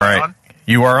right. On?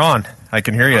 You are on. I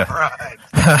can hear you. All right.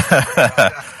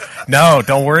 No,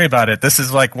 don't worry about it. This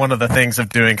is like one of the things of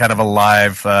doing kind of a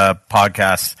live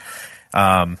podcast.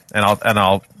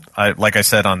 Like I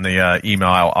said on the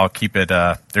email, I'll keep it.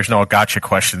 There's no gotcha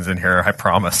questions in here. I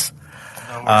promise.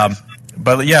 No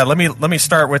But yeah, let me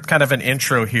start with kind of an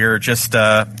intro here, just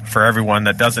for everyone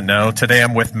that doesn't know. Today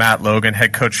I'm with Matt Logan,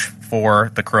 head coach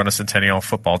for the Corona Centennial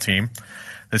football team.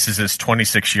 This is his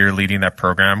 26th year leading that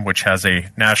program, which has a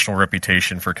national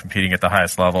reputation for competing at the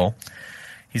highest level.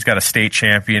 He's got a state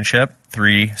championship,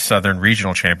 3 Southern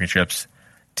Regional championships,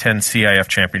 10 CIF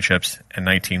championships, and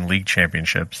 19 league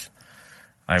championships.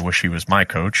 I wish he was my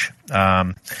coach.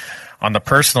 On the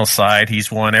personal side, he's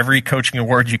won every coaching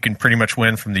award you can pretty much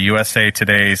win, from the USA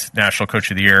Today's National Coach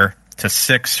of the Year to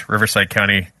 6 Riverside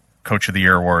County Coach of the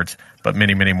Year awards, but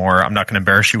many, many more. I'm not going to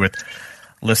embarrass you with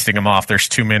listing them off. There's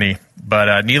too many.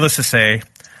 But needless to say,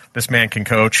 this man can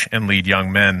coach and lead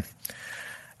young men.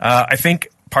 I think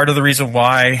part of the reason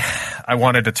why I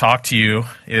wanted to talk to you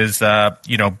is, the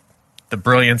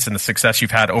brilliance and the success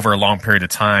you've had over a long period of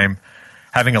time,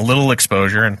 having a little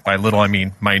exposure, and by little I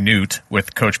mean minute,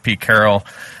 with Coach Pete Carroll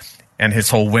and his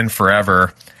whole Win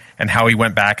Forever, and how he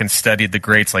went back and studied the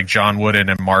greats like John Wooden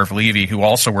and Marv Levy, who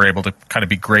also were able to kind of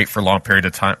be great for long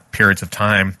periods of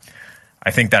time.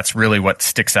 I think that's really what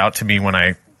sticks out to me when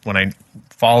I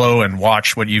follow and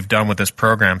watch what you've done with this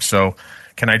program. So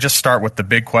can I just start with the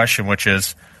big question, which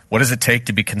is, what does it take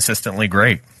to be consistently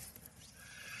great?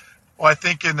 Well, I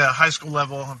think in the high school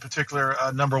level in particular,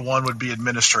 number one would be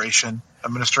administration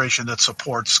that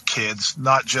supports kids,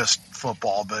 not just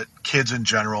football, but kids in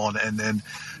general, and then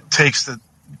takes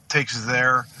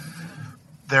their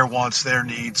wants, their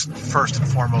needs first and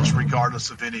foremost, regardless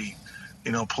of any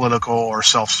political or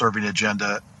self-serving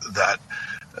agenda, that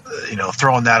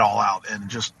throwing that all out and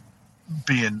just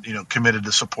being committed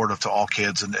to supportive to all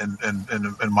kids, and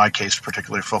in my case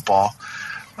particularly football.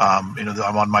 I'm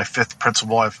on my 5th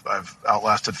principal. I've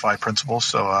outlasted 5 principals,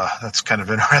 so that's kind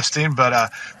of interesting.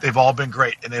 But they've all been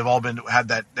great, and they've all had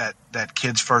that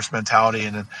kids first mentality,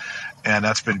 and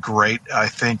that's been great. I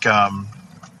think a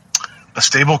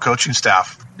stable coaching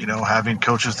staff, having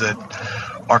coaches that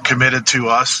are committed to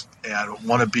us and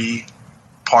want to be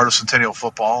part of Centennial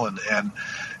football, and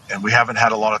we haven't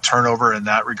had a lot of turnover in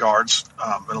that regards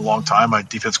in a long time. My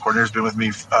defense coordinator has been with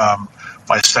me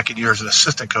my 2nd year as an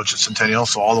assistant coach at Centennial,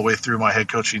 so all the way through my head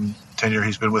coaching tenure,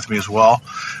 he's been with me as well,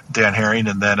 Dan Herring.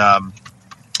 And then I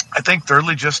think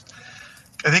thirdly,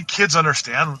 I think kids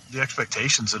understand the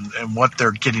expectations and what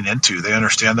they're getting into. They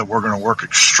understand that we're going to work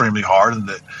extremely hard, and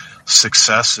that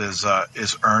success is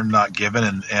earned, not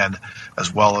given, and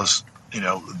as well as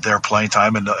their playing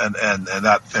time and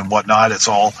that and whatnot. It's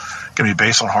all going to be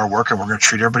based on hard work, and we're going to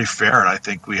treat everybody fair. And I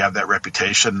think we have that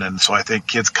reputation, and so I think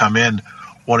kids come in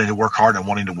wanting to work hard and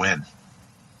wanting to win.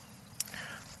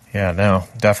 Yeah, no,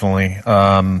 definitely.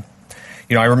 I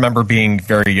remember being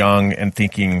very young and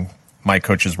thinking my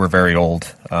coaches were very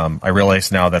old. I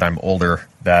realize now that I'm older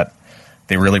that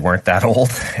they really weren't that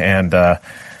old, and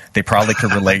they probably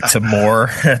could relate to more.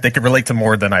 They could relate to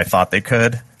more than I thought they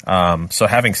could. So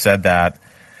having said that,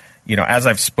 as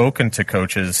I've spoken to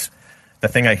coaches, the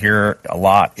thing I hear a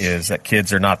lot is that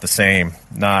kids are not the same,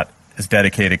 not as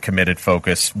dedicated, committed,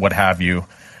 focused, what have you.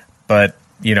 But,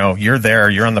 you're there,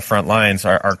 you're on the front lines.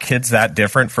 Are kids that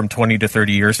different from 20 to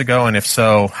 30 years ago? And if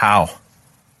so, how?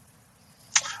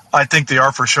 I think they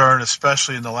are for sure, and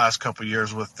especially in the last couple of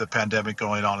years with the pandemic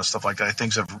going on and stuff like that,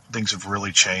 things have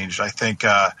really changed. I think,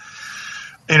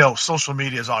 social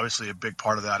media is obviously a big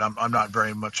part of that. I'm not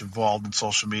very much involved in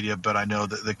social media, but I know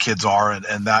that the kids are,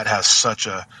 and that has such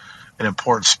an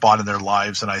important spot in their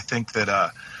lives. And I think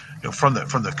that from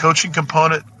the coaching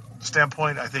component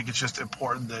standpoint, I think it's just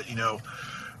important that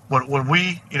when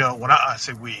we when I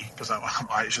say we, because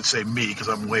I should say me because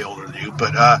I'm way older than you,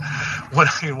 but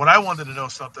when I wanted to know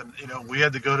something, we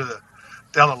had to go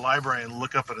down the library and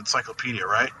look up an encyclopedia,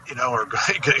 right?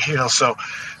 So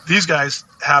these guys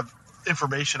have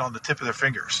information on the tip of their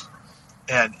fingers,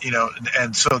 and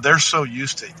so they're so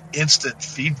used to instant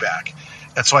feedback.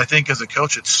 And so I think as a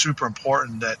coach, it's super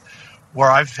important that where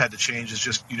I've had to change is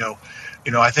just,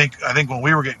 I think when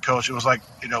we were getting coached, it was like,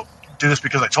 do this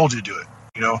because I told you to do it,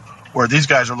 where these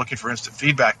guys are looking for instant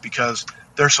feedback because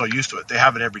they're so used to it. They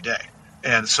have it every day.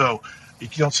 And so you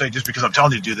don't say just because I'm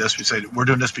telling you to do this, we say we're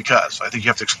doing this because. I think you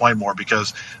have to explain more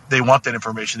because they want that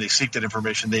information. They seek that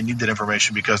information. They need that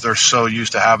information because they're so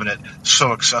used to having it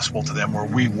so accessible to them, where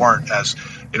we weren't as,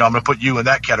 I'm going to put you in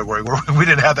that category where we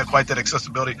didn't have quite that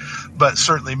accessibility. But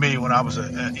certainly me when I was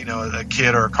a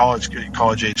kid or a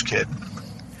college age kid.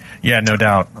 Yeah, no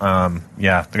doubt.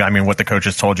 Yeah, I mean, what the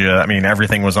coaches told you, I mean,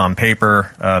 everything was on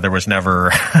paper. There was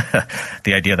never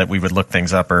the idea that we would look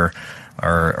things up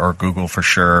or Google for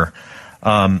sure.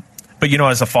 But,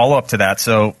 as a follow-up to that,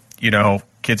 so,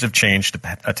 kids have changed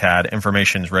a tad.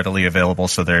 Information is readily available,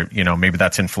 so they're, maybe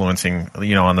that's influencing,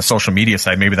 on the social media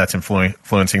side, maybe that's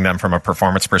influencing them from a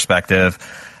performance perspective,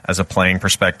 as a playing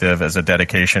perspective, as a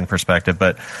dedication perspective.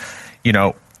 But,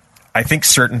 I think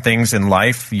certain things in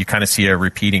life you kind of see a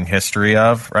repeating history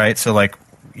of, right? So, like,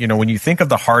 when you think of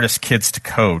the hardest kids to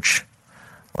coach,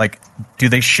 like, do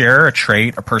they share a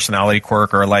trait, a personality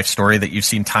quirk, or a life story that you've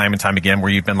seen time and time again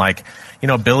where you've been like,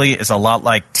 Billy is a lot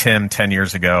like Tim 10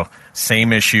 years ago.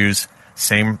 Same issues,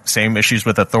 same issues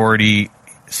with authority.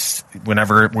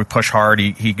 Whenever we push hard,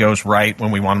 he goes right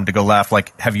when we want him to go left.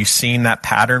 Like, have you seen that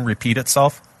pattern repeat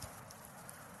itself?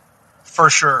 For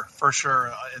sure.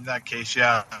 In that case,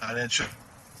 yeah. And it's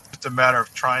just a matter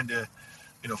of trying to,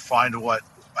 find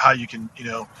how you can,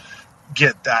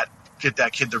 get that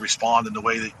kid to respond in the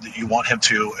way that you want him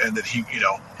to, and that he,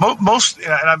 most,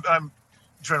 and I'm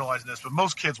generalizing this, but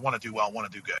most kids want to do well,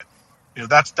 want to do good.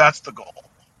 That's the goal.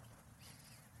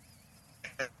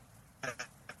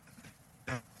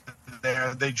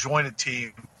 They join a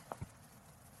team,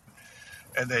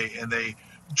 and they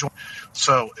join.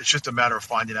 So it's just a matter of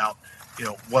finding out,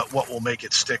 what will make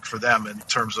it stick for them in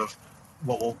terms of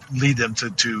what will lead them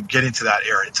to getting to that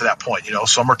area, to that point.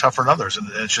 Some are tougher than others, and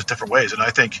it's just different ways. And I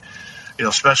think,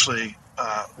 especially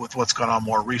with what's gone on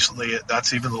more recently,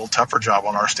 that's even a little tougher job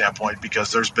on our standpoint,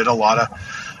 because there's been a lot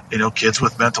of, kids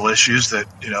with mental issues that,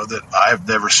 that I've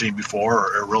never seen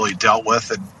before or really dealt with,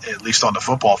 and at least on the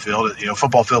football field.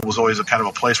 Football field was always a kind of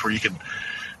a place where you could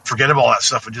forget about all that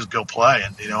stuff and just go play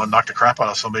and, and knock the crap out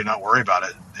of somebody, not worry about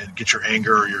it, and get your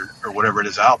anger or whatever it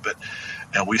is out.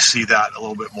 And we see that a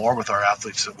little bit more with our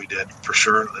athletes than we did for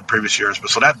sure in previous years. But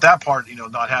so that part,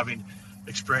 not having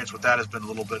experience with that has been a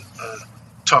little bit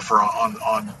tougher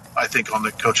on I think on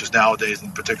the coaches nowadays,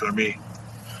 in particular me.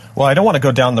 Well, I don't want to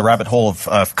go down the rabbit hole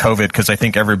of COVID, because I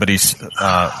think everybody's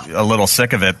a little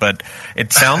sick of it. But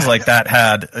it sounds like that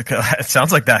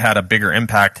had a bigger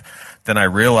impact than I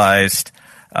realized.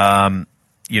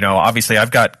 Obviously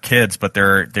I've got kids, but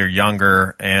they're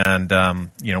younger, and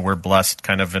we're blessed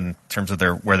kind of in terms of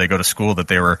where they go to school, that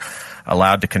they were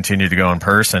allowed to continue to go in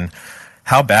person.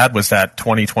 How bad was that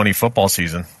 2020 football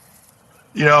season?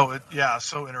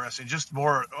 So interesting. Just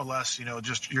more or less,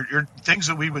 just your things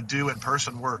that we would do in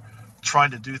person, we're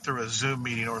trying to do through a Zoom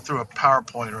meeting or through a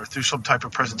PowerPoint or through some type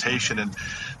of presentation, and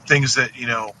things that,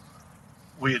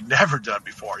 we had never done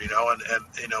before, and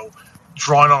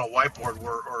drawing on a whiteboard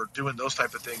or doing those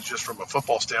type of things just from a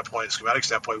football standpoint, a schematic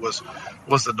standpoint was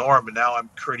the norm. And now I'm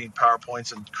creating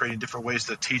PowerPoints and creating different ways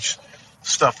to teach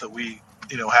stuff that we,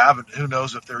 have, and who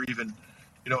knows if they're even,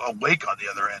 awake on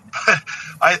the other end.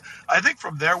 But I think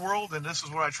from their world, and this is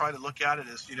what I try to look at it,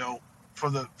 is,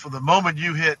 from the moment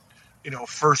you hit,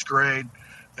 first grade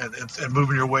and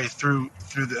moving your way through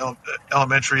the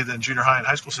elementary, then junior high and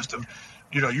high school system,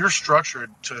 you're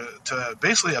structured to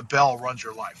basically a bell runs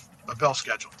your life. A bell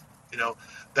schedule.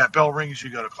 That bell rings, you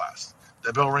go to class.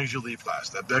 That bell rings, you leave class.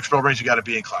 That next bell rings, you got to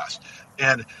be in class.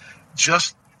 And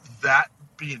just that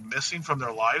being missing from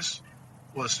their lives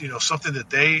was, something that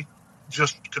they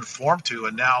just conformed to.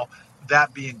 And now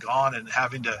that being gone and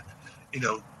having to,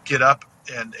 get up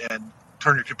and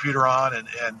turn your computer on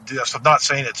and do that. So I'm not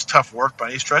saying it's tough work by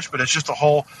any stretch, but it's just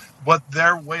what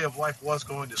their way of life was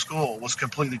going to school was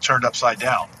completely turned upside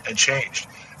down and changed.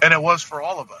 And it was for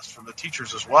all of us, from the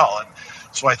teachers as well. And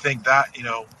so I think that,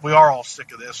 we are all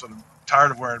sick of this. I'm tired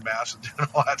of wearing masks and doing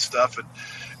all that stuff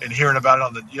and hearing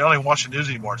about it you don't even watch the news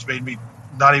anymore. It's made me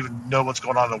not even know what's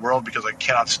going on in the world, because I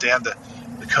cannot stand the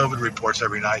COVID reports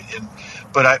every night.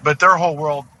 But their whole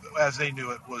world, as they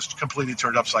knew it, was completely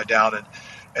turned upside down.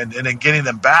 And then getting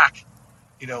them back,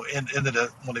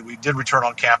 when we did return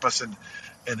on campus, and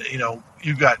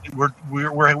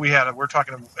we're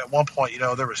talking at one point,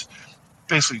 there was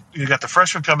basically, you got the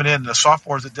freshmen coming in and the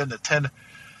sophomores that didn't attend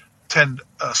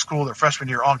school their freshman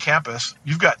year on campus.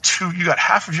 You got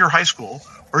half of your high school,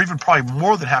 or even probably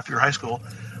more than half of your high school,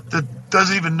 that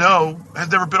doesn't even know, has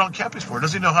never been on campus before,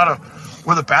 doesn't even know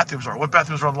where the bathrooms are, what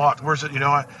bathrooms are unlocked, where's it,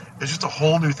 it's just a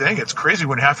whole new thing. It's crazy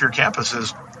when half your campus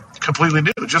is completely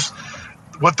new. Just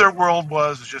what their world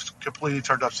was is just completely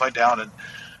turned upside down,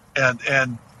 and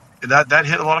that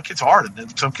hit a lot of kids hard,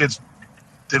 and some kids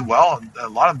did well, and a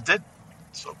lot of them did.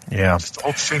 So yeah, just the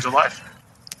whole change of life.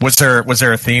 Was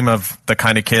there a theme of the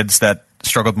kind of kids that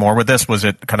struggled more with this? Was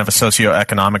it kind of a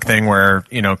socioeconomic thing where,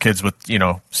 kids with,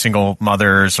 single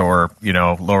mothers or,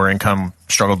 lower income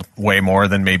struggled way more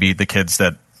than maybe the kids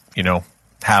that,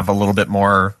 have a little bit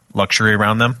more luxury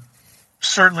around them?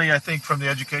 Certainly, I think from the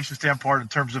education standpoint, in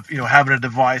terms of having a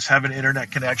device, having an internet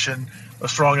connection, a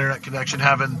strong internet connection,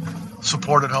 having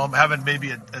support at home, having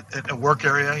maybe a work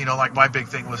area. Like my big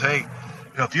thing was, hey,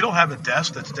 if you don't have a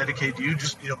desk that's dedicated to you,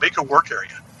 just make a work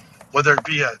area, whether it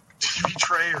be a TV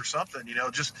tray or something.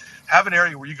 Just have an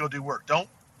area where you go do work. Don't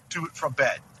do it from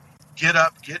bed. Get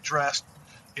up, get dressed,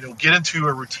 get into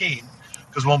a routine.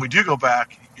 Because when we do go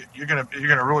back, you're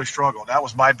gonna really struggle. That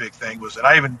was my big thing. And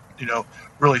I even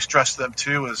really stressed them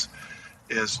too is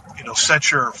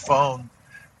set your phone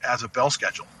as a bell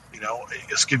schedule.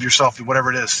 Just give yourself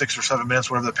whatever it is, 6 or 7 minutes,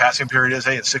 whatever the passing period is.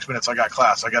 Hey, in 6 minutes I got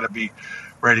class. I got to be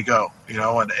ready to go.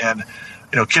 And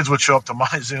kids would show up to my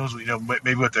Zooms,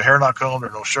 maybe with their hair not combed or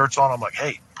no shirts on. I'm like,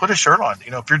 hey, put a shirt on.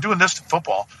 If you're doing this in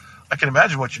football, I can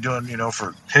imagine what you're doing,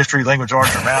 for history, language,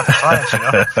 arts, or math, or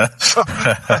science. So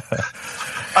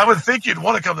I would think you'd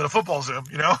want to come to the football Zoom.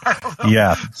 I don't know.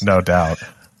 Yeah, no doubt.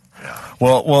 Yeah.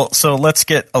 Well, so let's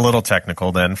get a little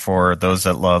technical then for those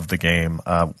that love the game.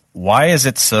 Why is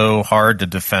it so hard to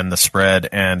defend the spread?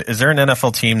 And is there an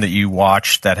NFL team that you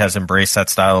watch that has embraced that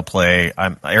style of play?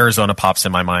 Arizona pops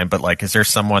in my mind, but is there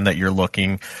someone that you're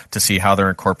looking to see how they're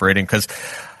incorporating? Because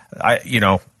I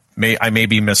may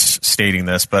be misstating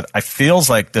this, but it feels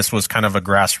like this was kind of a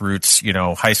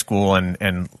grassroots, high school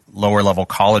and lower level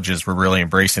colleges were really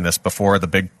embracing this before the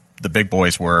big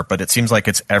boys were, but it seems like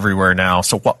it's everywhere now.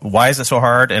 So why is it so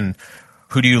hard, and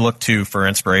who do you look to for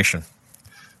inspiration?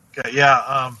 Okay,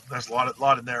 yeah, there's a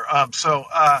lot in there. So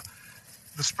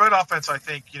the spread offense, I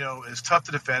think, is tough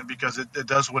to defend because it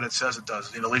does what it says it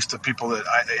does. At least the people that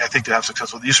I think that have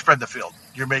success with it. You spread the field.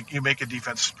 You make a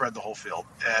defense spread the whole field,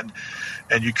 and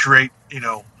you create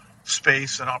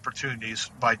space and opportunities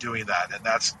by doing that, and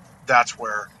that's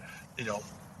where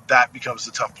that becomes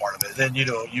the tough part of it. Then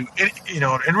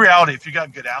in reality, if you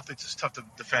got good athletes, it's tough to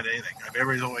defend anything.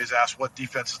 Everybody's always asked what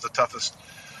defense is the toughest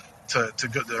to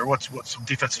go there. What's some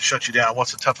defense that shut you down?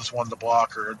 What's the toughest one to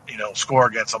block or score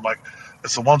against? I'm like,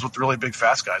 it's the ones with really big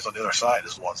fast guys on the other side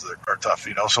is the ones that are tough.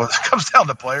 So it comes down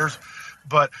to players.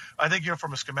 But I think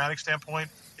from a schematic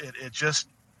standpoint, it just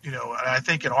and I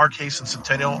think in our case in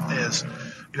Centennial is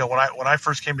when I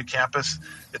first came to campus,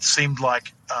 it seemed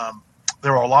like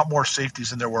there were a lot more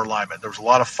safeties than there were linemen. There was a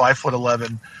lot of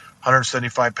 5'11",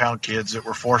 175-pound kids that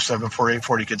were 4'7", 4'8",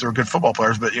 40 kids. They were good football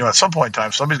players, but at some point in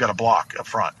time, somebody's got to block up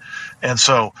front. And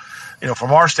so,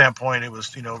 from our standpoint, it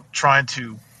was trying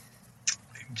to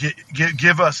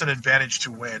give us an advantage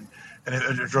to win, and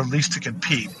or at least to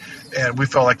compete. And we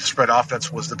felt like the spread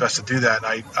offense was the best to do that.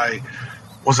 And I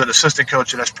was an assistant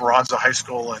coach at Esperanza High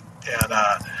School, and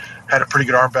had a pretty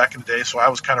good arm back in the day. So I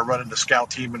was kind of running the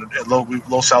scout team, and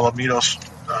Los Alamitos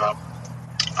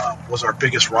was our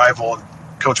biggest rival, and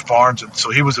Coach Barnes, and so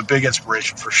he was a big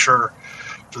inspiration for sure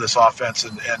for this offense.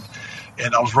 And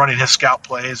I was running his scout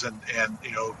plays, and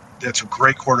they had some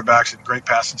great quarterbacks and great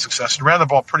passing success, and ran the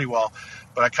ball pretty well.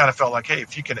 But I kind of felt like, hey,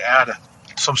 if you can add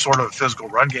some sort of a physical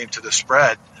run game to the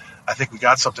spread, I think we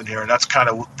got something here. And that's kind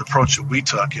of the approach that we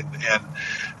took, and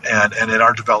in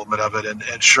our development of it.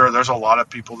 And sure, there's a lot of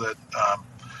people that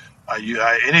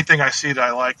anything I see that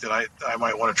I like that I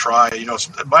might want to try.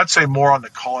 I'd say more on the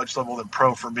college level than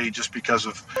pro for me, just because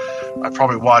of I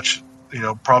probably watch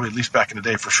probably at least back in the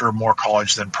day for sure more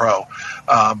college than pro.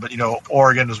 But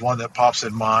Oregon is one that pops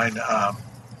in mind. A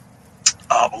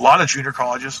lot of junior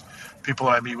colleges, people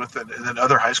that I meet with, and then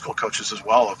other high school coaches as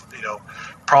well.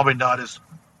 Probably not as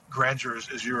grandeur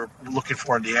as you're looking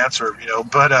for in the answer,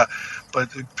 but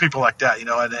people like that,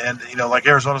 and like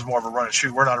Arizona's more of a run and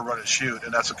shoot. We're not a run and shoot,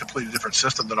 and that's a completely different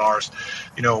system than ours.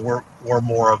 We're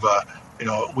more of a,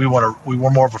 we're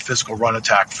more of a physical run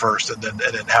attack first, and then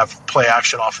have play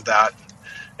action off of that,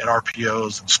 and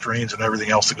RPOs and screens and everything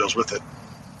else that goes with it.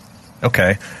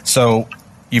 Okay, so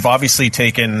you've obviously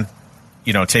taken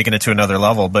it to another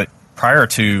level, but prior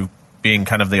to being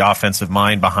kind of the offensive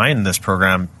mind behind this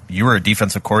program, you were a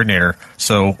defensive coordinator.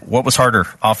 So what was harder,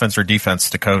 offense or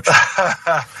defense to coach?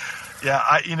 Yeah,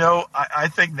 I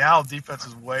think now defense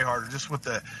is way harder. Just with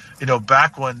the,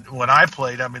 back when I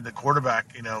played, the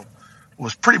quarterback,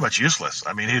 was pretty much useless.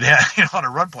 He'd on a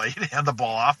run play, he'd hand the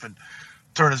ball off and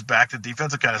turn his back to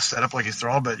defense and kind of set up like he's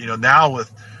throwing. But, now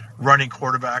with running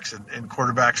quarterbacks and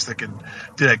quarterbacks that can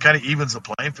do that, kind of evens the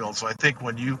playing field. So I think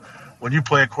when you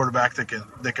play a quarterback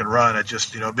that can run, it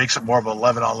just makes it more of an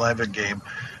 11-on-11 game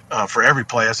for every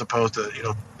play, as opposed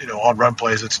to on run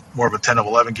plays it's more of a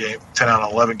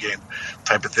 10-on-11 game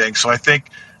type of thing. So I think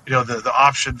the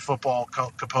option football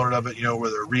component of it,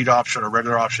 whether a read option or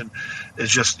regular option,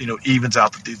 is just evens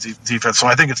out the defense. So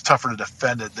I think it's tougher to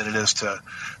defend it than it is to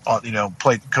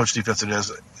play coach defense than it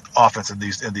is offense in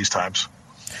these times.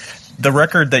 The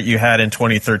record that you had in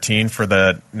 2013 for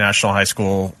the National High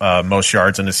School most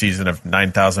yards in a season of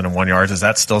 9,001 yards, does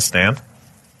that still stand?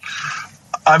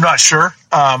 I'm not sure.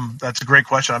 That's a great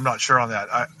question. I'm not sure on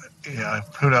that.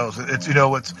 Who knows? It's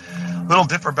it's a little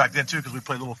different back then too because we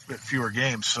played a little bit fewer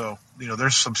games. So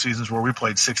there's some seasons where we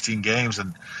played 16 games,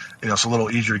 and it's a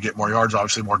little easier to get more yards.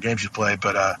 Obviously, more games you play,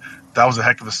 but that was a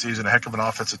heck of a season, a heck of an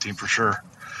offensive team for sure.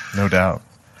 No doubt.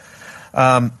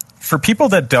 For people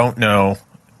that don't know,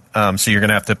 so you're going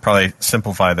to have to probably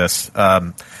simplify this.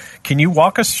 Can you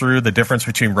walk us through the difference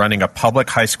between running a public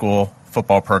high school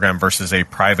football program versus a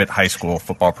private high school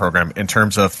football program in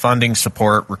terms of funding,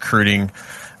 support, recruiting?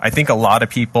 I think a lot of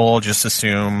people just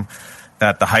assume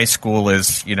that the high school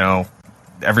is,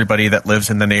 everybody that lives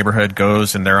in the neighborhood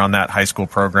goes and they're on that high school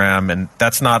program. And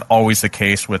that's not always the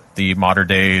case with the Mater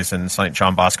Days and St.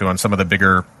 John Bosco and some of the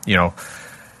bigger,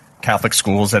 Catholic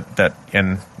schools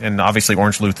and obviously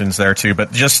Orange Lutherans there too.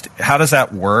 But just how does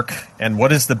that work? And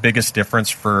what is the biggest difference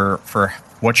for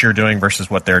what you're doing versus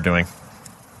what they're doing?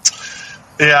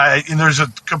 Yeah, and there's a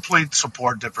complete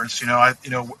support difference, and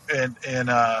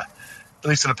at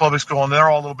least in a public school, and they're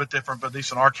all a little bit different, but at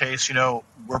least in our case,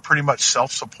 we're pretty much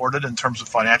self-supported in terms of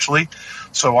financially.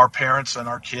 So our parents and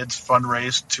our kids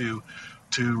fundraise to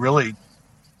really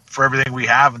for everything we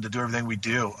have and to do everything we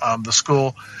do. The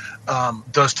school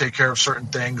does take care of certain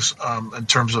things in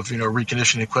terms of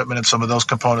reconditioning equipment and some of those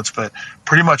components, but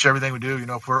pretty much everything we do,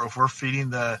 if we're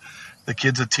feeding the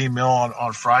kids a team meal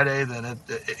on Friday, then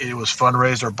it was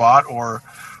fundraised or bought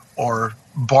or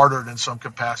bartered in some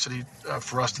capacity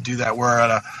for us to do that. Where at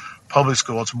a public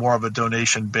school, it's more of a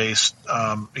donation based,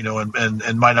 and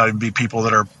might not even be people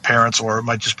that are parents, or it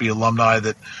might just be alumni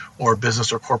or a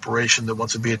business or corporation that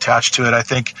wants to be attached to it. I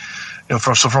think,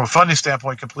 from a funding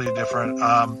standpoint, completely different.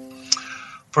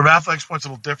 From athletics points, a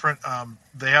little different.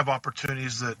 They have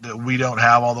opportunities that we don't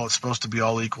have, although it's supposed to be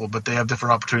all equal. But they have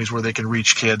different opportunities where they can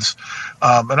reach kids.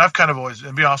 And I've kind of always,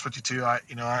 and be honest with you too,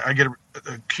 I get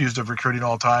accused of recruiting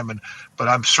all the time, but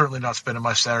I'm certainly not spending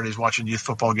my Saturdays watching youth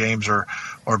football games or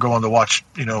going to watch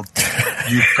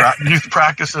youth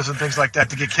practices and things like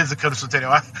that to get kids to come to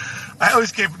Centennial. I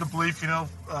always came from the belief,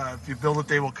 if you build it,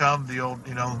 they will come. The old,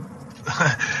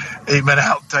 amen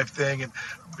out type thing, and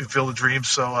we feel the dreams.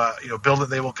 So, build it,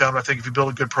 they will come. I think if you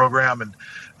build a good program, and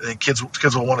then kids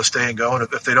will want to stay and go. And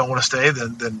if they don't want to stay,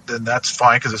 then that's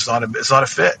fine, because it's not a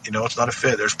fit. It's not a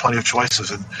fit. There's plenty of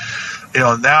choices, and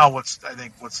now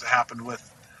what's happened with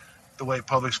the way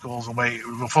public schools and the way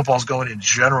football's going in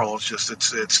general,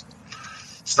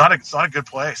 it's not a good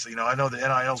place. I know the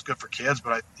NIL is good for kids,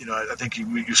 but I think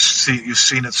you've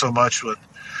seen it so much with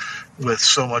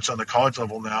so much on the college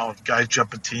level now, guys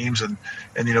jumping teams and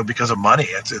because of money.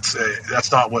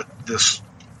 That's not what this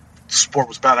sport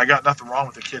was about. I got nothing wrong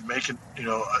with the kid making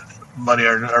money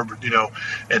or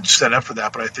and set up for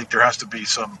that, but I think there has to be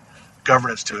some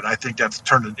governance to it. And I think that's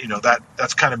turned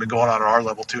that's kind of been going on at our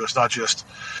level too. It's not just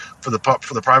for the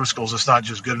private schools. It's not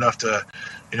just good enough to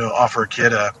offer a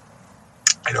kid a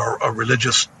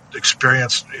religious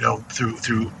experience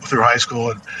through high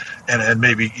school and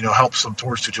maybe helps them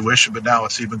towards the tuition, but now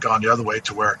it's even gone the other way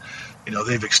to where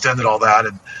they've extended all that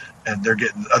and they're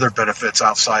getting other benefits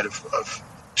outside of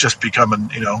just becoming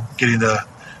getting the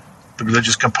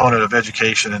religious component of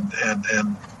education and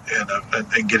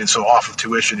getting so off of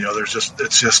tuition.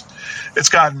 It's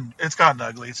gotten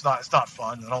ugly. It's not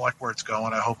fun. I don't like where it's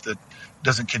going. I hope that it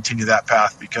doesn't continue that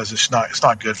path, because it's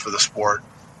not good for the sport.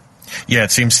 Yeah,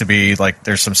 it seems to be like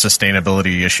there's some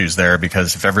sustainability issues there,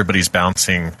 because if everybody's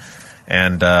bouncing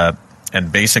and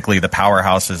basically the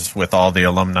powerhouses with all the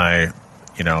alumni,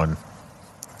 and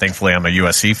thankfully I'm a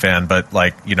USC fan, but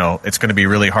it's going to be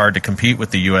really hard to compete with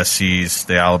the USCs,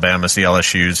 the Alabamas, the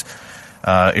LSUs,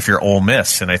 if you're Ole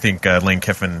Miss. And I think Lane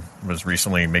Kiffin was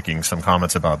recently making some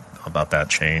comments about that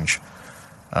change.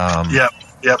 Yeah,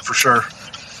 for sure.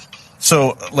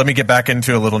 So let me get back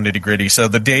into a little nitty gritty. So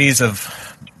the days of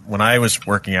when I was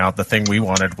working out, the thing we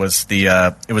wanted was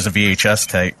it was a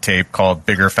VHS tape called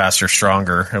Bigger, Faster,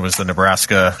 Stronger. It was the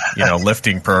Nebraska,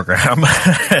 lifting program.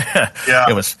 Yeah.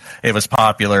 It was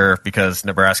popular because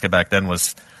Nebraska back then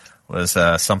was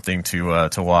something to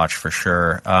watch for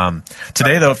sure.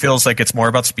 Today though, it feels like it's more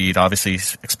about speed, obviously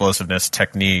explosiveness,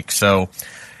 technique. So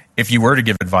if you were to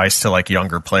give advice to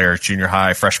younger players, junior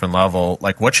high, freshman level,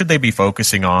 what should they be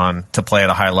focusing on to play at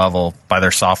a high level by their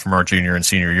sophomore, junior, and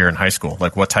senior year in high school?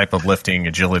 What type of lifting,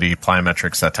 agility,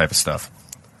 plyometrics, that type of stuff?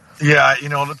 Yeah, it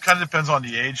kind of depends on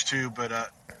the age too, but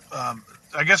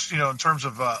I guess in terms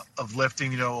of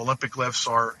lifting, Olympic lifts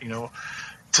are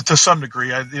to some degree,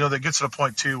 that gets to the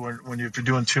point too when if you're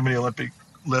doing too many Olympic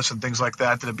lifts and things like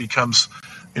that it becomes,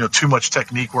 too much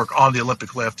technique work on the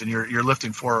Olympic lift, and you're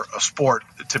lifting for a sport,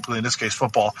 typically in this case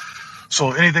football.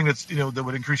 So anything that's, that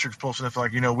would increase your explosiveness,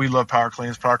 like, we love power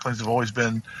cleans. Power cleans have always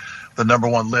been the number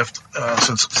one lift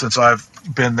since I've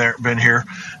been here,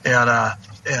 and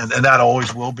that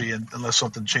always will be, unless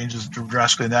something changes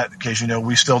drastically in that case.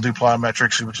 We still do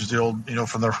plyometrics, which is the old,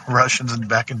 from the Russians and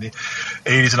back in the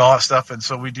 80s and all that stuff, and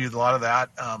so we do a lot of that.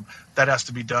 That has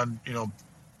to be done,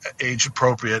 age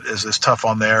appropriate is tough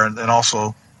on there, and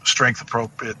also strength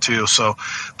appropriate too. So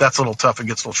that's a little tough and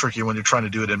gets a little tricky when you're trying to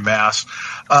do it in mass.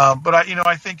 But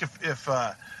I think if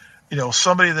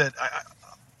somebody that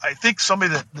I think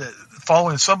somebody that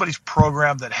following somebody's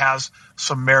program that has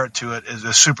some merit to it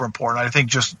is super important. I think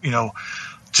just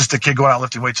a kid going out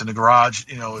lifting weights in the garage,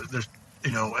 there's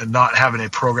and not having a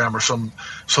program or something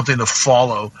to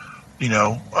follow,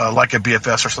 like a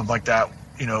BFS or something like that,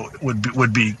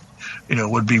 would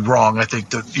be wrong. I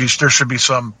think that there should be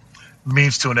some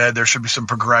means to an end. There should be some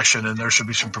progression, and there should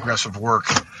be some progressive work,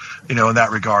 in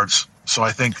that regards. So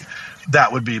I think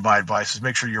that would be my advice: is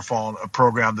make sure you're following a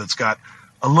program that's got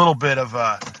a little bit of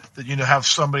that, have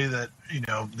somebody that,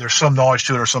 there's some knowledge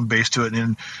to it or some base to it.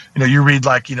 And, you read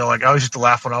like I always used to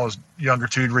laugh when I was younger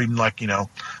too, reading like,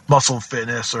 Muscle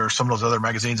Fitness or some of those other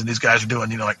magazines. And these guys are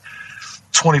doing, like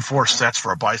 24 sets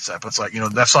for a bicep. It's like,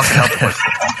 that's not going to help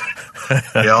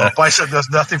football. A bicep does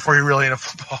nothing for you really in a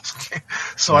football game.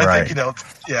 So I think,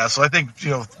 so I think,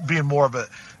 being more of a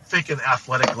thinking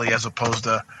athletically as opposed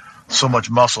to so much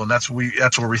muscle, and that's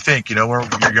where we think,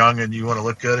 you're young and you want to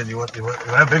look good and you want to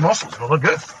have big muscles, you want to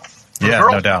look good.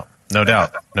 Yeah, no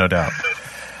doubt.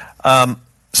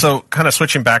 So kind of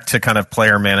switching back to kind of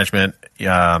player management,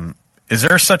 is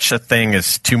there such a thing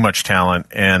as too much talent?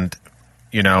 And,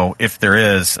 if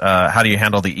there is, how do you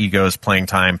handle the egos, playing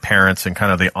time, parents, and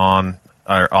kind of the on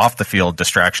or off the field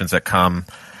distractions that come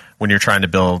when you're trying to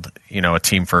build, a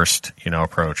team first,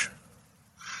 approach?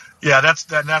 Yeah,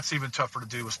 that's even tougher to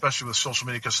do, especially with social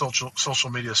media, because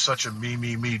social media is such a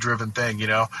me driven thing,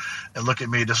 and look at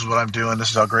me, this is what I'm doing,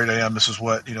 this is how great I am, this is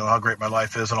what, how great my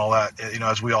life is and all that,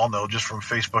 as we all know, just from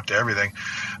Facebook to everything.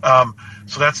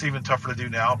 So that's even tougher to do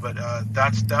now, but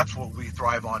that's what we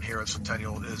thrive on here at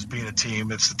Centennial, is being a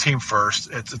team. It's the team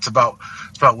first. It's about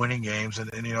winning games,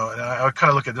 and I kind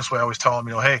of look at it this way. I always tell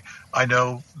them, hey, I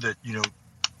know that,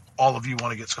 all of you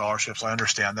want to get scholarships. I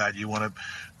understand that you want to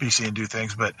BC and do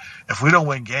things, but if we don't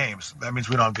win games, that means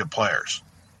we don't have good players.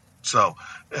 So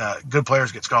good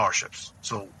players get scholarships.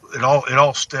 So it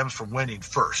all stems from winning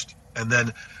first, and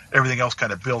then everything else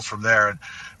kind of builds from there.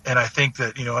 And I think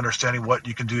that, understanding what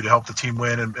you can do to help the team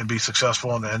win and be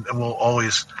successful, and we'll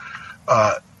always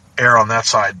err on that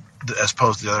side as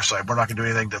opposed to the other side. We're not going to do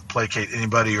anything to placate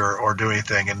anybody or do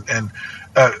anything. And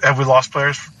have we lost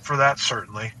players for that?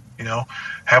 Certainly.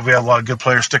 Have we had a lot of good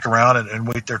players stick around and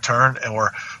wait their turn,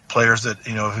 or players that,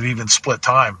 have even split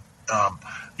time?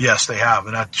 Yes, they have.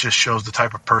 And that just shows the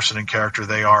type of person and character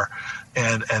they are.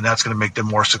 And that's going to make them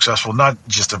more successful, not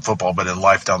just in football, but in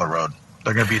life down the road.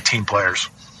 They're going to be team players.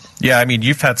 Yeah, I mean,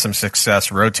 you've had some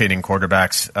success rotating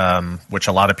quarterbacks, which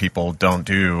a lot of people don't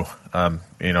do.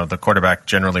 The quarterback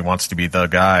generally wants to be the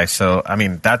guy. So, I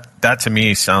mean, that to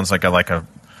me sounds like a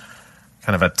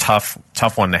kind of a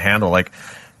tough one to handle. Like,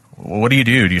 what do?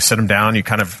 Do you sit them down? You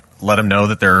kind of let them know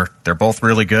that they're both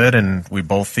really good, and we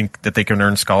both think that they can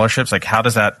earn scholarships. Like, how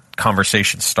does that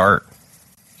conversation start?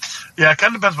 Yeah, it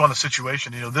kind of depends on the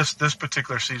situation. This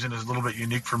particular season is a little bit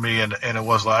unique for me, and it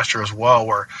was last year as well,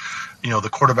 where, the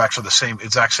quarterbacks are the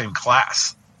exact same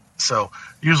class. So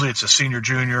usually it's a senior,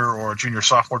 junior, or a junior,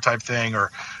 sophomore type thing,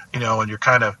 or, and you're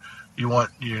kind of, you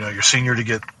want, your senior to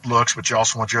get looks, but you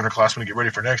also want your underclassmen to get ready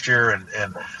for next year.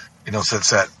 And so it's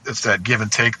that give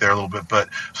and take there a little bit. But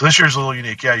so this year's a little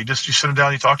unique. Yeah, you sit them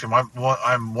down, you talk to them. I'm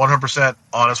 100%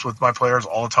 honest with my players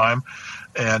all the time.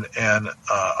 And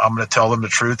I'm going to tell them the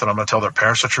truth, and I'm going to tell their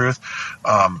parents the truth.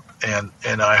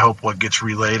 And I hope what gets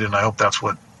relayed, and I hope that's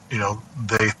what,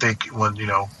 they think when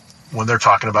they're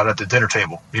talking about it at the dinner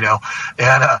table, but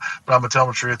I'm going to tell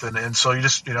them the truth. And so you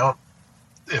just,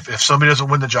 if somebody doesn't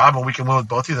win the job and we can win with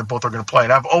both of you, then both are going to play.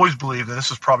 And I've always believed, and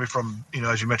this is probably from,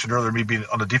 as you mentioned earlier, me being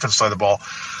on the defensive side of the ball,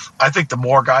 I think the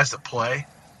more guys that play,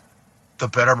 the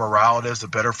better morale it is, the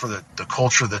better for the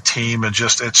culture of the team. And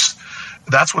just,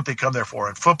 that's what they come there for.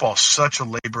 And football is such a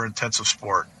labor intensive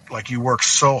sport. Like, you work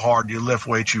so hard, you lift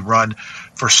weights, you run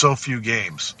for so few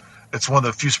games. It's one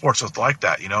of the few sports that's like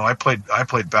that. I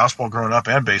played basketball growing up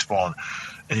and baseball,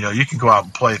 and you can go out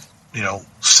and play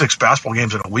 6 basketball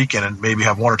games in a weekend and maybe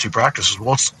have 1 or 2 practices.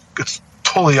 Well, it's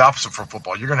totally opposite from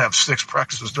football. You're going to have 6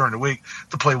 practices during the week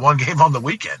to play 1 game on the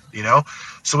weekend,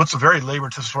 So it's a very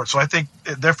labor-intensive sport. So I think,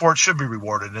 therefore, it should be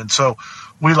rewarded. And so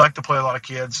we like to play a lot of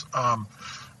kids.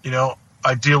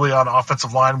 Ideally on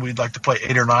offensive line, we'd like to play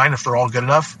 8 or 9 if they're all good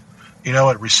enough.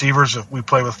 At receivers, if we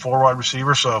play with 4 wide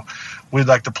receivers, so we'd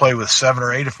like to play with 7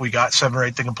 or 8. If we got 7 or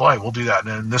 8 that can play, we'll do that.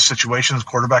 And in this situation, as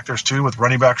quarterback, there's 2, with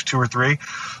running backs 2 or 3.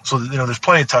 So there's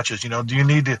plenty of touches. Do you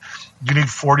need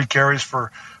 40 carries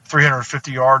for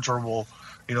 350 yards, or will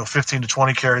 15 to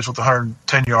 20 carries with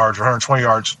 110 yards or 120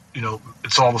 yards?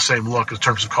 It's all the same look in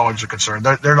terms of college are concerned.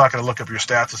 They're not going to look up your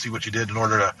stats to see what you did in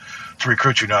order to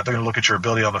recruit you. Not they're going to look at your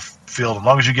ability on the field. As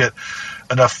long as you get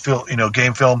enough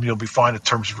game film, you'll be fine in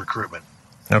terms of recruitment.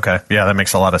 Okay. Yeah, that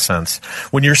makes a lot of sense.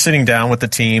 When you're sitting down with the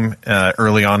team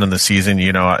early on in the season,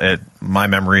 my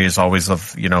memory is always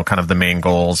of, kind of the main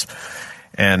goals.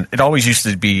 And it always used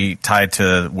to be tied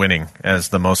to winning as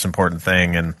the most important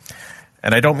thing. And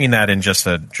I don't mean that in just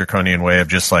a draconian way of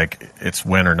just like it's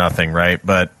win or nothing, right?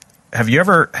 But have you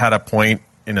ever had a point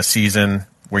in a season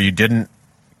where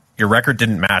your record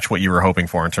didn't match what you were hoping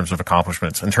for in terms of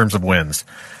accomplishments, in terms of wins?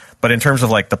 But in terms of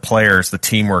like the players, the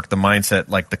teamwork, the mindset,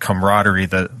 like the camaraderie,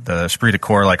 the esprit de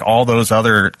corps, like all those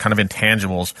other kind of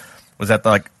intangibles was at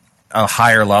like a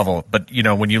higher level. But,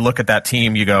 when you look at that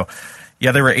team, you go,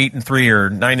 yeah, they were 8-3 or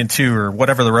 9-2 or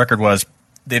whatever the record was.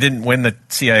 They didn't win the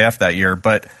CIF that year,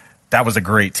 but that was a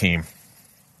great team.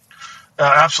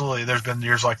 Absolutely. There's been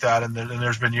years like that, and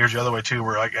there's been years the other way too,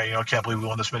 where I can't believe we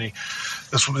won this many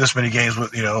games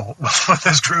with with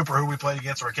this group or who we played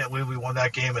against, or I can't believe we won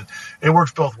that game. And it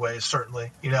works both ways,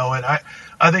 certainly. And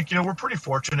I think we're pretty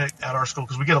fortunate at our school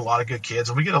because we get a lot of good kids,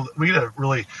 and we get a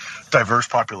really diverse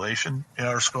population in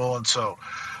our school, and so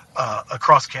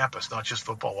across campus, not just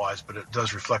football wise, but it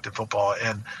does reflect in football.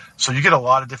 And so you get a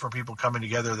lot of different people coming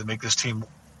together that make this team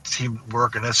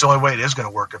work, and that's the only way it is going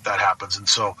to work if that happens. And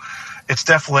so it's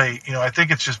definitely, I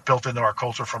think it's just built into our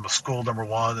culture from the school, number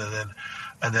one, and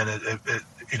then it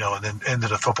and then into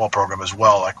the football program as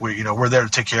well. Like we're there to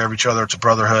take care of each other. It's a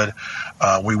brotherhood.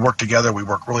 We work together. We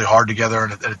work really hard together,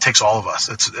 and it takes all of us.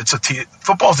 It's a team.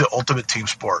 Football is the ultimate team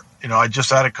sport. I just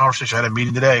had a conversation. I had a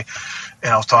meeting today,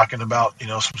 and I was talking about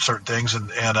some certain things, and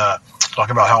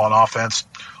talking about how on offense,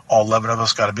 all 11 of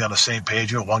us got to be on the same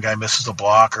page. One guy misses the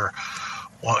block, or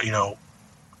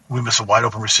we miss a wide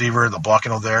open receiver, the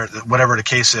blocking over there, whatever the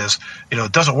case is,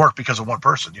 it doesn't work because of one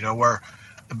person. Where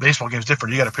the baseball game is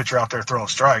different. You got a pitcher out there throwing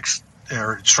strikes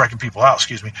or striking people out,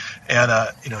 and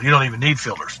you don't even need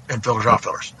fielders, infielders,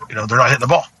 outfielders. They're not hitting the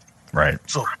ball. Right.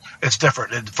 So it's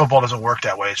different. Football doesn't work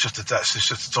that way. It's just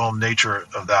its own nature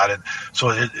of that, and so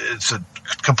it's a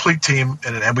complete team,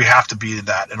 and we have to be in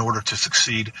that in order to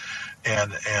succeed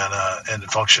and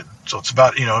function. So it's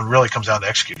about it really comes down to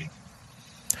executing.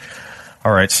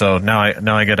 All right, so now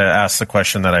I got to ask the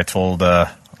question that I told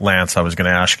Lance I was going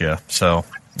to ask you. So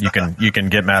you can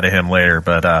get mad at him later,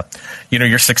 but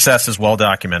your success is well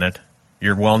documented.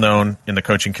 You're well known in the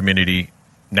coaching community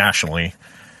nationally.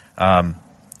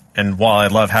 And while I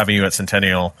love having you at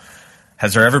Centennial,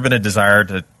 has there ever been a desire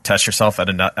to test yourself at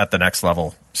the next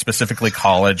level, specifically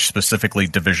college, specifically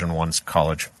Division I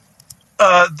college?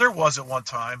 There was at one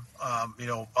time.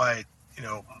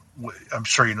 I'm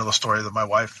sure you know the story of my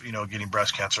wife, getting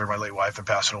breast cancer, my late wife, and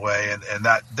passing away, and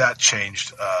that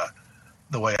changed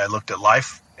the way I looked at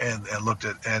life and looked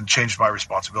at and changed my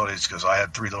responsibilities because I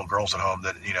had 3 little girls at home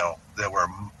that that were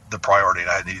the priority, and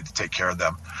I needed to take care of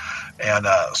them, and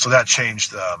so that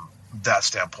changed that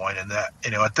standpoint. And that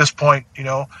at this point,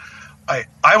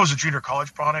 I was a junior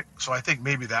college product, so I think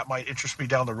maybe that might interest me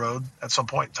down the road at some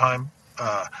point in time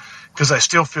because I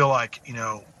still feel like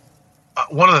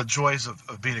one of the joys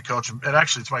of being a coach, and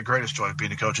actually it's my greatest joy of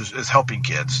being a coach, is helping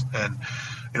kids. And,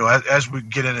 as we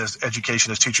get in as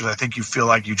education, as teachers, I think you feel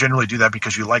like you generally do that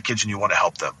because you like kids and you want to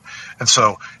help them. And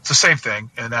so it's the same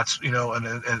thing. And that's, and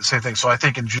the same thing. So I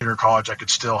think in junior college, I could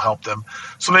still help them.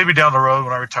 So maybe down the road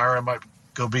when I retire, I might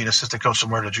go be an assistant coach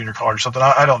somewhere at a junior college or something.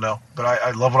 I don't know, but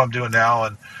I love what I'm doing now.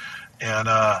 And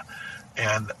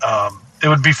it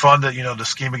would be fun to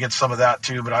scheme against some of that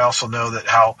too. But I also know that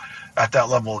how at that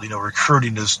level,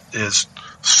 recruiting is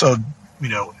so,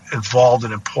 involved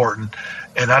and important.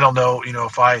 And I don't know,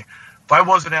 if I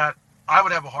wasn't I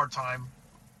would have a hard time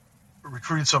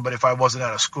recruiting somebody if I wasn't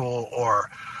at a school or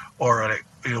at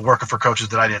a, working for coaches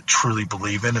that I didn't truly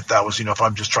believe in. If that was, if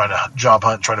I'm just trying to job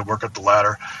hunt and trying to work up the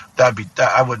ladder,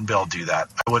 I wouldn't be able to do that.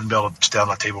 I wouldn't be able to stand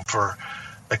on the table for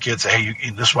a kid, say, hey,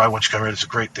 this is why I want you to come here. It's a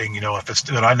great thing. If it's,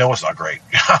 and I know it's not great.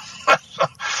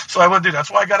 I wouldn't do that.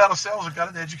 That's why I got out of sales and got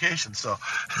into education. So,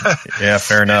 yeah,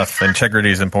 fair enough.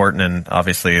 Integrity is important, and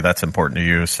obviously that's important to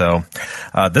you. So,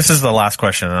 this is the last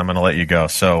question, and I'm going to let you go.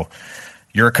 So,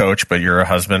 you're a coach, but you're a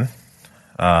husband.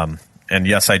 And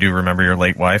yes, I do remember your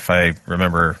late wife. I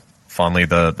remember fondly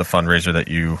the fundraiser that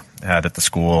you had at the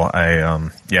school.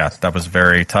 That was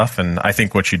very tough, and I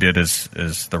think what you did is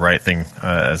the right thing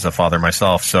as a father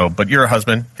myself. So, but you're a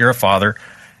husband, you're a father,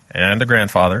 and a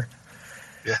grandfather.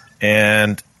 Yeah.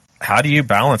 And how do you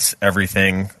balance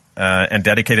everything and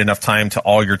dedicate enough time to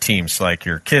all your teams, like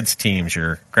your kids' teams,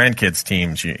 your grandkids'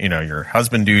 teams, your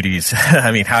husband duties?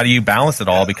 I mean, how do you balance it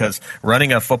all? Because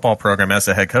running a football program as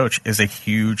a head coach is a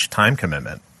huge time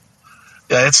commitment.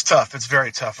 Yeah, it's tough. It's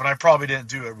very tough. And I probably didn't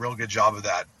do a real good job of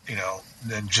that,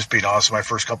 and just being honest, my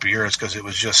first couple of years, because it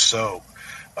was just so,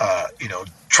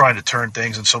 trying to turn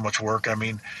things and so much work. I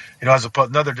mean,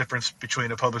 another difference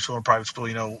between a public school and private school,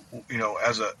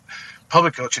 as a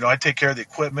public coach, I take care of the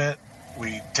equipment.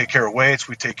 We take care of weights.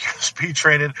 We take care of speed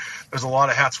training. There's a lot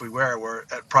of hats we wear, where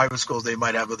at private schools, they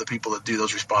might have other people that do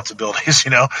those responsibilities,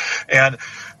 and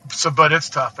so, but it's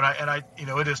tough. And I,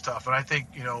 it is tough. And I think,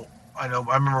 I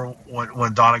remember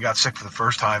when Donna got sick for the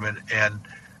first time, and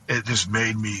it just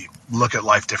made me look at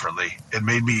life differently. It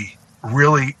made me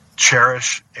really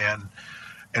cherish and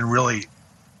really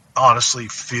honestly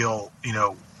feel,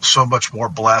 so much more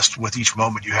blessed with each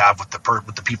moment you have with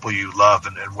the people you love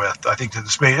and with. I think that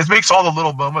it makes all the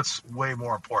little moments way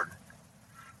more important,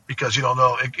 because you don't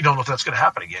know if that's going to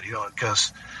happen again.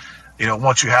 Because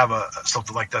once you have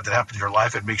something like that happens in your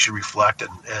life, it makes you reflect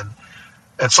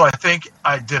and so I think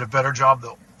I did a better job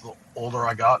the older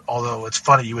I got. Although it's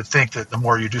funny, you would think that the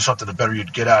more you do something, the better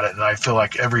you'd get at it. And I feel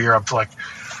like every year like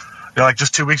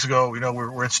just 2 weeks ago,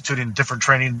 we're instituting different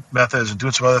training methods and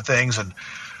doing some other things, and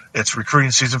it's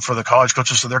recruiting season for the college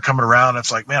coaches, so they're coming around. It's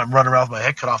like, man, I'm running around with my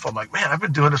head cut off. I'm like, man, I've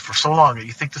been doing this for so long.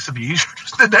 You think this would be easier?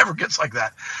 It never gets like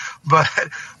that. But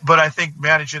I think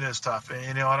managing is tough.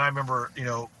 And I remember,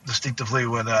 distinctively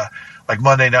when like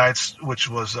Monday nights, which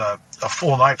was a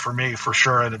full night for me for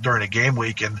sure, and during a game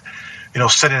week, and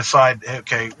setting aside,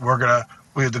 okay,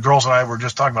 the girls and I were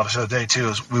just talking about this the other day too,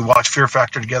 is we watch Fear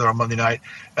Factor together on Monday night,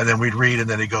 and then we'd read, and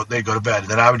then they go to bed, and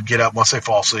then I would get up once they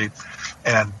fall asleep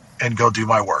and go do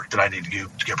my work that I need to do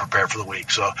to get prepared for the week.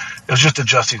 So it was just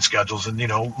adjusting schedules and,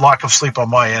 lack of sleep on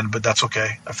my end, but that's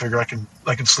okay. I figure I can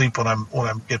sleep when I'm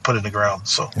get put in the ground.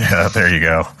 So yeah, there you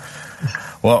go.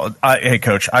 Well, hey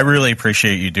coach, I really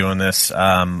appreciate you doing this.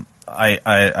 I'm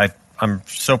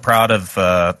so proud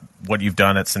of what you've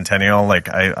done at Centennial. Like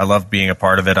I love being a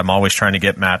part of it. I'm always trying to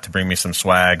get Matt to bring me some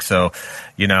swag. So,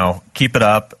 keep it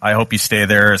up. I hope you stay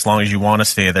there as long as you want to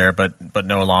stay there, but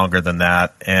no longer than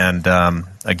that. And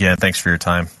again, thanks for your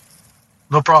time.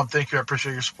 No problem. Thank you. I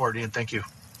appreciate your support, Ian. Thank you.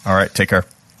 All right. Take care.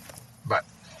 Bye.